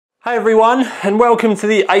Hi everyone, and welcome to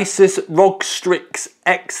the Asus ROG Strix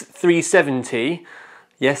X370,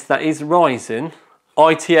 yes that is Ryzen,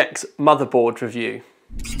 ITX motherboard review.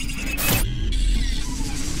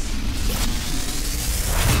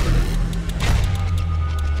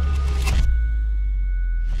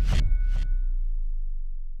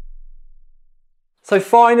 So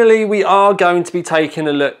finally we are going to be taking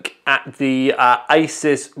a look at the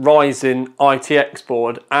Asus Ryzen ITX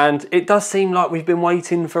board, and it does seem like we've been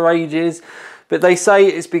waiting for ages, but they say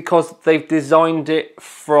it's because they've designed it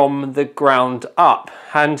from the ground up,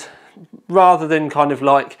 and rather than kind of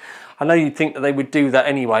like, I know you'd think that they would do that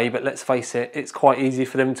anyway, but let's face it, it's quite easy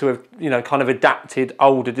for them to have, you know, kind of adapted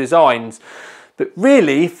older designs. But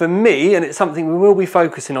really for me, and it's something we will be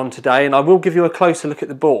focusing on today, and I will give you a closer look at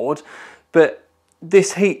the board, but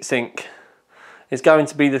this heatsink is going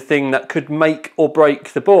to be the thing that could make or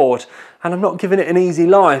break the board, and I'm not giving it an easy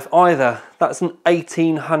life either. That's an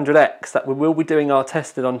 1800X that we will be doing our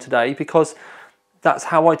testing on today, because that's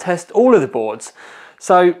how I test all of the boards.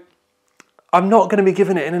 So I'm not going to be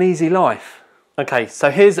giving it an easy life. Okay,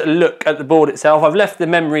 so here's a look at the board itself. I've left the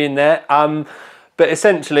memory in there, but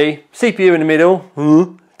essentially CPU in the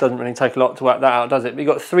middle. Doesn't really take a lot to work that out, does it? We've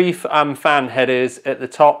got three fan headers at the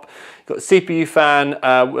top. You've got CPU fan,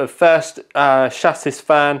 first chassis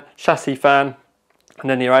fan, and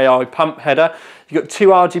then your AI pump header. You've got two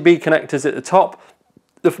RGB connectors at the top.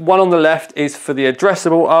 The one on the left is for the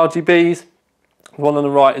addressable RGBs. The one on the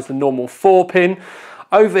right is the normal 4-pin.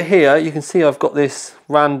 Over here, you can see I've got this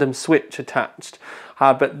random switch attached.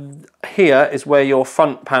 But here is where your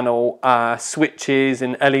front panel switches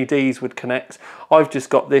and LEDs would connect. I've just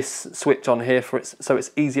got this switch on here so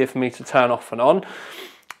it's easier for me to turn off and on.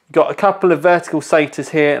 Got a couple of vertical SATAs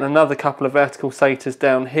here and another couple of vertical SATAs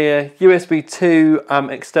down here. USB 2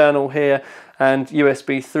 external here and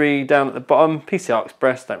USB 3 down at the bottom. PCI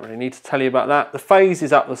Express, don't really need to tell you about that. The phase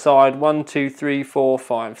is up the side, 1, 2, 3, 4,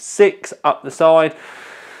 5, 6 up the side.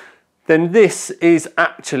 Then this is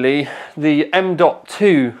actually the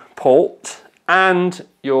M.2 port and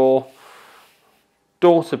your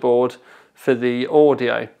daughter board for the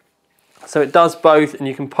audio. So it does both, and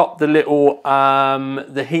you can pop the little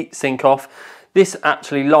the heatsink off. This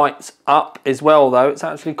actually lights up as well though. It's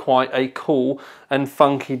actually quite a cool and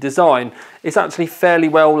funky design. It's actually fairly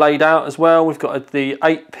well laid out as well. We've got the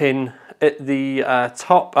 8-pin at the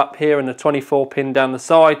top up here and the 24-pin down the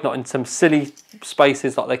side, not in some silly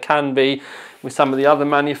spaces like they can be with some of the other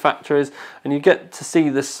manufacturers. And you get to see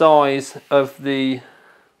the size of the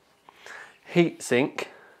heatsink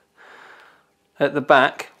at the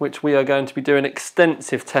back, which we are going to be doing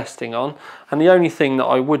extensive testing on. And the only thing that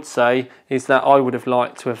I would say is that I would have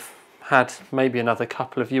liked to have had maybe another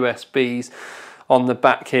couple of USBs on the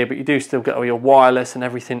back here, but you do still get all your wireless and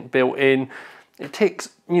everything built in. It ticks,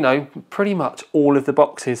 you know, pretty much all of the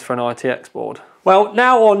boxes for an ITX board. Well,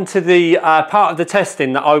 now on to the part of the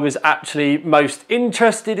testing that I was actually most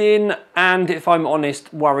interested in, and if I'm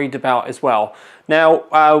honest, worried about as well. Now,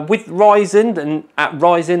 with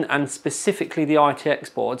Ryzen and specifically the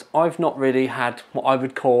ITX boards, I've not really had what I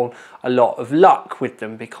would call a lot of luck with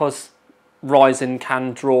them, because Ryzen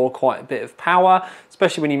can draw quite a bit of power,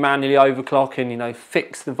 especially when you manually overclock and, you know,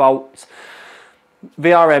 fix the volts.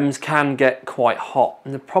 VRMs can get quite hot,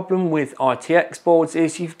 and the problem with ITX boards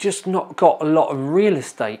is you've just not got a lot of real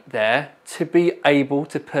estate there to be able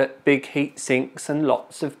to put big heat sinks and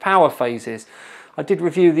lots of power phases. I did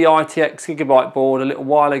review the ITX Gigabyte board a little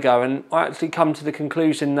while ago, and I actually come to the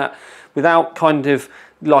conclusion that without kind of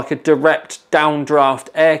like a direct downdraft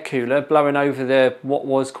air cooler blowing over what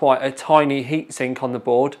was quite a tiny heatsink on the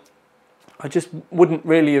board, I just wouldn't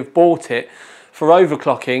really have bought it for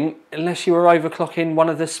overclocking unless you were overclocking one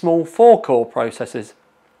of the small 4-core processors.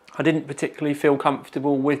 I didn't particularly feel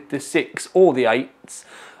comfortable with the 6 or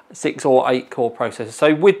 8-core processors.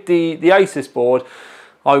 So with the Asus board,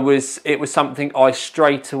 it was something I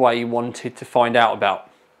straight away wanted to find out about.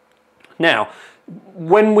 Now,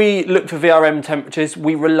 when we look for VRM temperatures,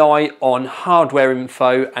 we rely on hardware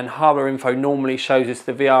info, and hardware info normally shows us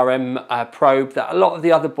the VRM probe that a lot of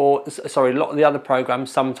the other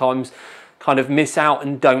programs sometimes kind of miss out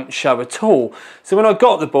and don't show at all. So when I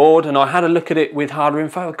got the board and I had a look at it with hardware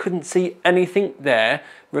info, I couldn't see anything there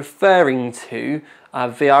referring to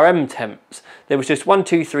VRM temps. There was just 1,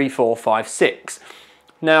 2, 3, 4, 5, 6.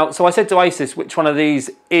 Now, so I said to Asus, which one of these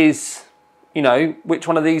is, you know, which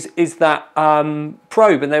one of these is that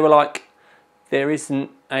probe? And they were like, there isn't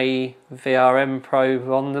a VRM probe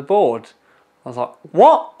on the board. I was like,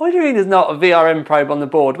 what? What do you mean there's not a VRM probe on the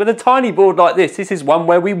board? With a tiny board like this is one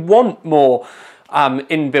where we want more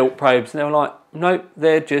inbuilt probes. And they were like, nope,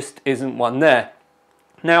 there just isn't one there.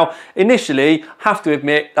 Now, initially, have to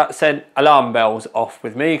admit, that sent alarm bells off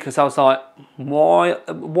with me, because I was like, why?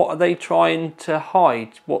 What are they trying to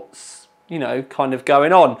hide? What's, you know, kind of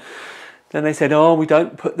going on? Then they said, oh, we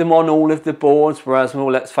don't put them on all of the boards, whereas, well,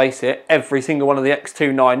 let's face it, every single one of the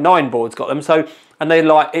X299 boards got them. So, and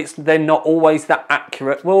they're not always that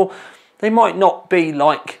accurate. Well, they might not be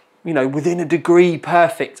like, you know, within a degree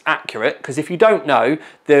perfect accurate, because if you don't know,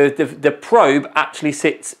 the probe actually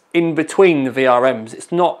sits in between the VRMs.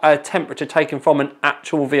 It's not a temperature taken from an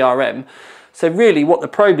actual VRM. So really what the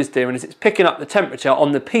probe is doing is it's picking up the temperature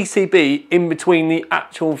on the PCB in between the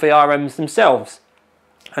actual VRMs themselves.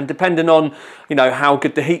 And depending on, you know, how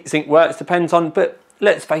good the heatsink works, depends on, but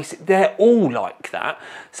let's face it, they're all like that.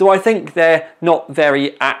 So I think their not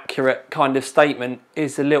very accurate kind of statement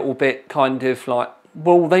is a little bit kind of like,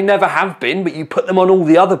 well, they never have been, but you put them on all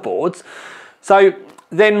the other boards. So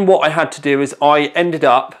then what I had to do is I ended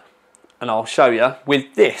up, and I'll show you,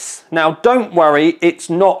 with this. Now, don't worry, it's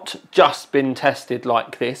not just been tested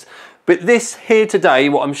like this, but this here today,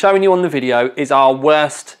 what I'm showing you on the video, is our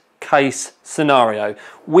worst case scenario.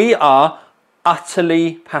 We are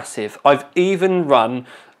utterly passive. I've even run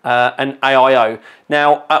an AIO.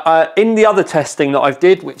 Now, in the other testing that I've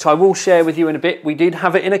did, which I will share with you in a bit, we did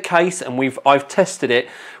have it in a case, and I've tested it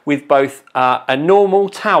with both a normal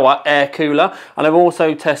tower air cooler, and I've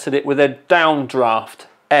also tested it with a downdraft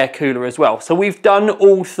air cooler as well. So we've done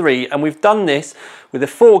all three, and we've done this with a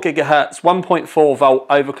 4 gigahertz 1.4 volt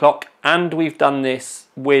overclock, and we've done this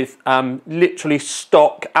with literally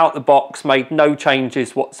stock out the box, made no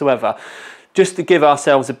changes whatsoever, just to give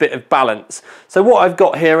ourselves a bit of balance. So what I've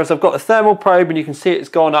got here is I've got a thermal probe, and you can see it's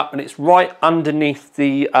gone up, and it's right underneath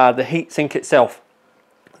the heatsink itself.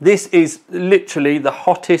 This is literally the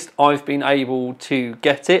hottest I've been able to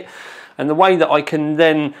get it. And the way that I can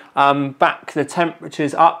then back the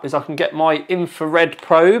temperatures up is I can get my infrared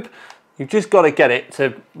probe. You've just got to get it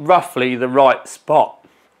to roughly the right spot.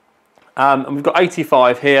 And we've got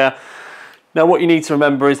 85 here. Now what you need to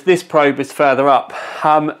remember is this probe is further up,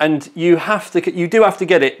 and you do have to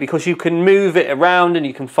get it, because you can move it around and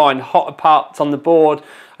you can find hotter parts on the board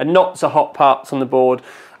and not so hot parts on the board.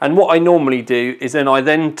 And what I normally do is I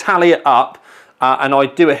then tally it up, and I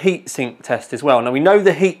do a heatsink test as well. Now we know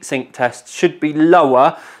the heatsink test should be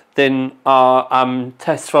lower than our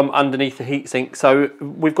test from underneath the heatsink. So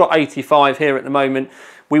we've got 85 here at the moment.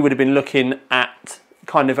 We would have been looking at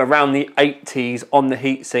kind of around the 80s on the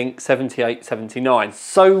heatsink, 78, 79.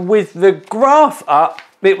 So with the graph up,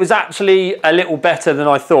 it was actually a little better than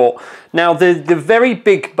I thought. Now the very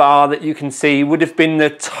big bar that you can see would have been the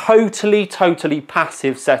totally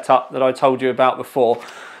passive setup that I told you about before.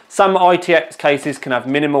 Some ITX cases can have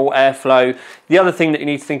minimal airflow. The other thing that you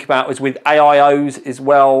need to think about is with AIOs as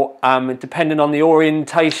well, depending on the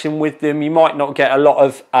orientation with them, you might not get a lot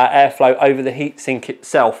of airflow over the heatsink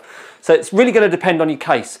itself. So it's really going to depend on your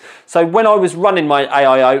case. So when I was running my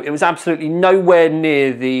AIO, it was absolutely nowhere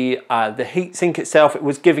near the heatsink itself. It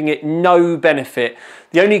was giving it no benefit.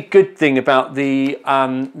 The only good thing about the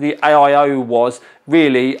AIO was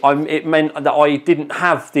really it meant that I didn't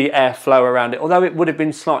have the airflow around it, although it would have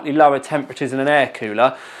been slightly lower temperatures in an air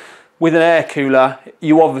cooler. With an air cooler,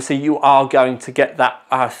 you are going to get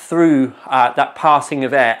that through that passing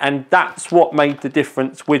of air, and that's what made the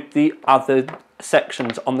difference with the other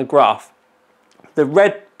sections on the graph. The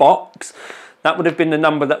red box, that would have been the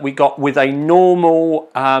number that we got with a normal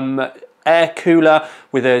air cooler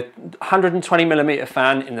with a 120mm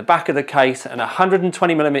fan in the back of the case and a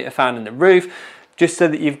 120mm fan in the roof, just so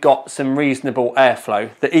that you've got some reasonable airflow.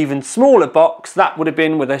 The even smaller box, that would have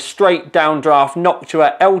been with a straight downdraft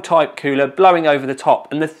Noctua L-type cooler blowing over the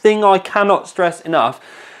top. And the thing I cannot stress enough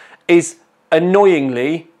is,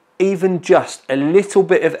 annoyingly, even just a little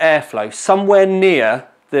bit of airflow somewhere near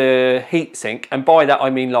the heatsink, and by that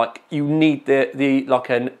I mean like you need like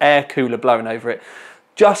an air cooler blowing over it,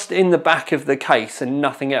 just in the back of the case and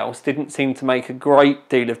nothing else, didn't seem to make a great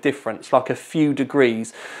deal of difference, like a few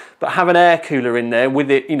degrees. But have an air cooler in there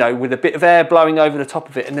with it, you know, with a bit of air blowing over the top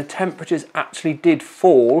of it, and the temperatures actually did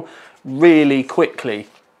fall really quickly.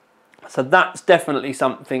 So that's definitely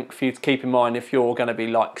something for you to keep in mind if you're going to be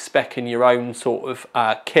like speccing your own sort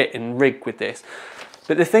of kit and rig with this.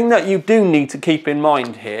 But the thing that you do need to keep in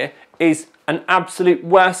mind here is an absolute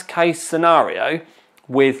worst case scenario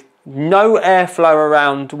with no airflow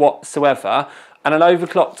around whatsoever and an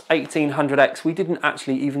overclocked 1800X. We didn't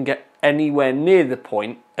actually even get anywhere near the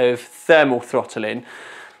point of thermal throttling.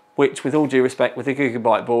 which with all due respect, with a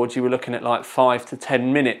gigabyte board, you were looking at like 5 to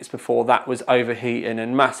 10 minutes before that was overheating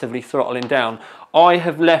and massively throttling down. I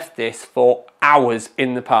have left this for hours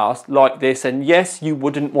in the past like this, and yes, you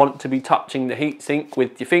wouldn't want to be touching the heatsink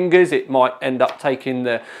with your fingers. It might end up taking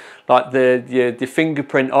the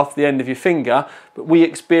fingerprint off the end of your finger, but we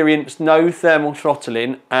experienced no thermal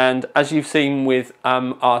throttling, and as you've seen with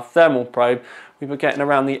our thermal probe, we were getting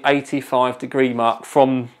around the 85-degree mark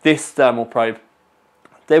from this thermal probe.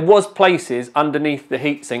 There was places underneath the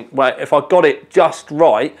heatsink where if I got it just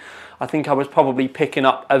right, I think I was probably picking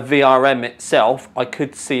up a VRM itself. I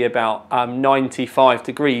could see about 95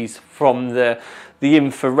 degrees from the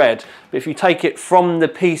infrared. But if you take it from the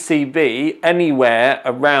PCB anywhere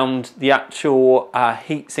around the actual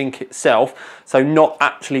heatsink itself, so not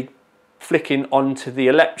actually flicking onto the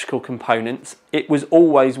electrical components, it was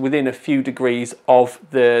always within a few degrees of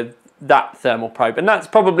that thermal probe, and that's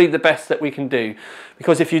probably the best that we can do,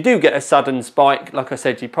 because if you do get a sudden spike, like I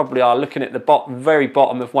said, you probably are looking at the very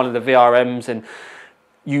bottom of one of the VRMs, and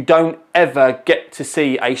you don't ever get to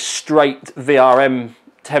see a straight VRM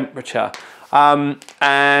temperature. When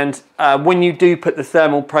you do put the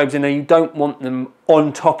thermal probes in there, you don't want them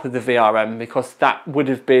on top of the VRM, because that would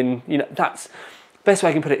have been, you know, that's best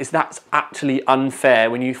way I can put it is that's actually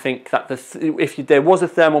unfair when you think that if there was a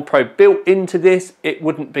thermal probe built into this, it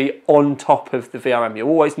wouldn't be on top of the VRM. You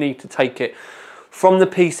always need to take it from the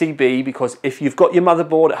PCB, because if you've got your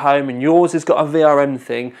motherboard at home and yours has got a VRM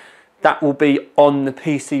thing, that will be on the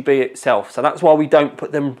PCB itself. So that's why we don't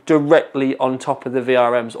put them directly on top of the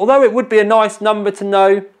VRMs. Although it would be a nice number to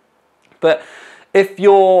know, but if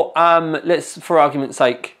you're, for argument's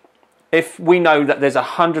sake, if we know that there's a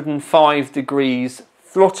 105 degrees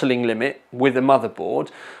throttling limit with a motherboard,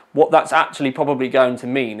 what that's actually probably going to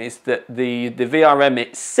mean is that the VRM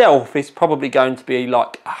itself is probably going to be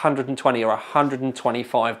like 120 or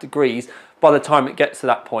 125 degrees by the time it gets to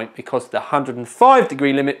that point, because the 105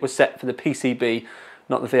 degree limit was set for the PCB,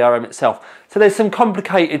 not the VRM itself. So there's some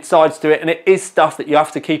complicated sides to it, and it is stuff that you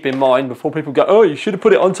have to keep in mind before people go, oh, you should have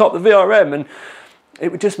put it on top of the VRM, and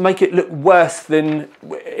it would just make it look worse than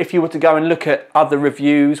if you were to go and look at other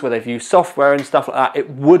reviews where they've used software and stuff like that. It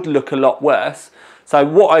would look a lot worse. So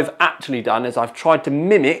what I've actually done is I've tried to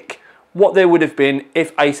mimic what there would have been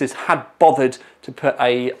if Asus had bothered to put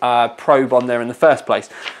a probe on there in the first place.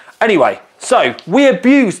 Anyway, so we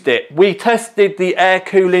abused it. We tested the air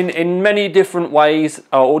cooling in many different ways,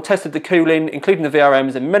 or tested the cooling, including the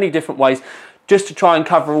VRMs, in many different ways, just to try and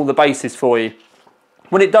cover all the bases for you.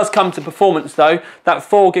 When it does come to performance though, that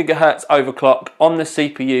 4 GHz overclock on the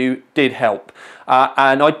CPU did help.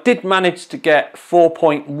 And I did manage to get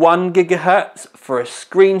 4.1 GHz for a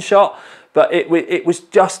screenshot, but it was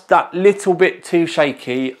just that little bit too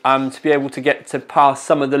shaky to be able to get to pass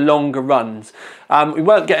some of the longer runs. We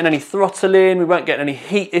weren't getting any throttling, we weren't getting any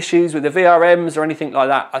heat issues with the VRMs or anything like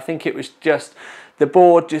that. I think it was just, the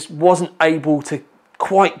board just wasn't able to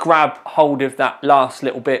quite grab hold of that last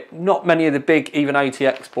little bit. Not many of the big, even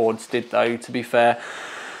ATX boards did though, to be fair.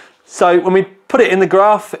 So when we put it in the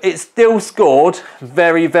graph, it still scored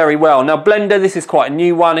very, very well. Now Blender, this is quite a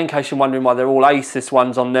new one, in case you're wondering why they're all Asus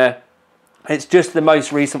ones on there. It's just the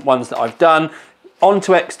most recent ones that I've done.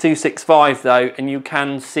 Onto X370 though, and you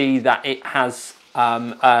can see that it has,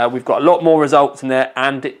 we've got a lot more results in there,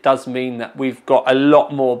 and it does mean that we've got a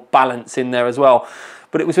lot more balance in there as well.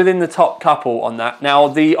 But it was within the top couple on that. Now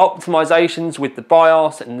the optimizations with the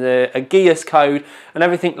BIOS and the AGIAS code and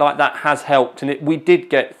everything like that has helped, and we did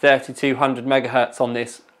get 3200 megahertz on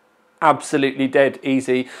this, absolutely dead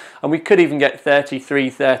easy, and we could even get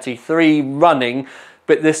 33 running,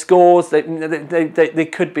 but the scores, they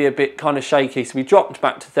could be a bit kind of shaky, so we dropped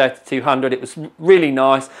back to 3200. It was really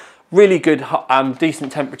nice, really good,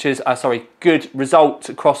 decent temperatures, good results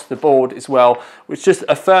across the board as well, which just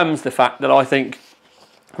affirms the fact that I think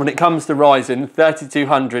when it comes to Ryzen,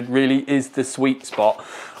 3200 really is the sweet spot.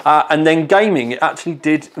 And then gaming, it actually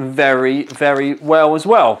did very, very well as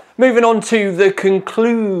well. Moving on to the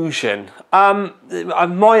conclusion.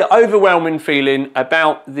 My overwhelming feeling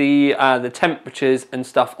about the temperatures and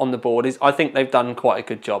stuff on the board is I think they've done quite a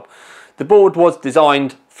good job. The board was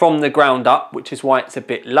designed from the ground up, which is why it's a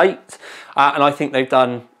bit late. And I think they've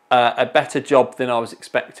done a better job than I was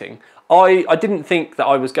expecting. I didn't think that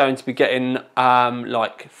I was going to be getting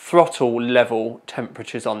like throttle level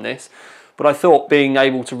temperatures on this, but I thought being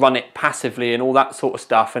able to run it passively and all that sort of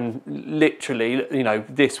stuff, and literally, you know,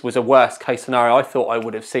 this was a worst case scenario. I thought I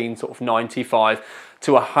would have seen sort of 95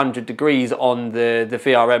 to 100 degrees on the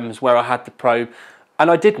VRMs where I had the probe,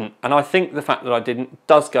 and I didn't. And I think the fact that I didn't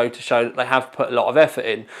does go to show that they have put a lot of effort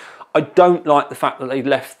in. I don't like the fact that they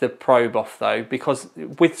left the probe off though, because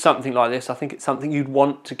with something like this, I think it's something you'd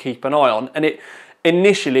want to keep an eye on. And it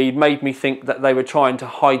initially made me think that they were trying to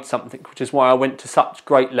hide something, which is why I went to such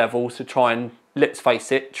great levels to try and, let's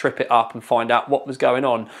face it, trip it up and find out what was going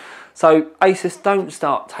on. So Asus, don't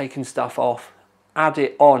start taking stuff off. Add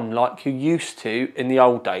it on like you used to in the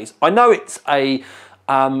old days. I know it's a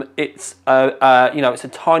it's a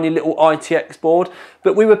tiny little ITX board,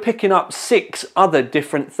 but we were picking up 6 other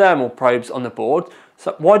different thermal probes on the board.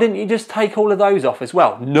 So why didn't you just take all of those off as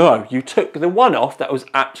well? No, you took the one off that was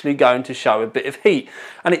actually going to show a bit of heat.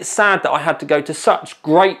 And it's sad that I had to go to such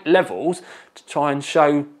great levels to try and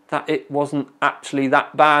show that it wasn't actually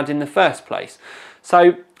that bad in the first place.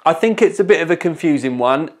 So I think it's a bit of a confusing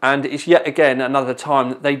one, and it's yet again another time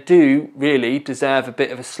that they do really deserve a bit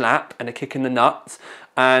of a slap and a kick in the nuts.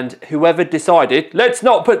 And whoever decided, let's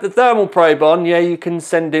not put the thermal probe on, yeah, you can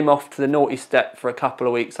send him off to the naughty step for a couple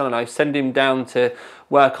of weeks. I don't know, send him down to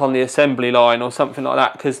work on the assembly line or something like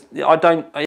that, because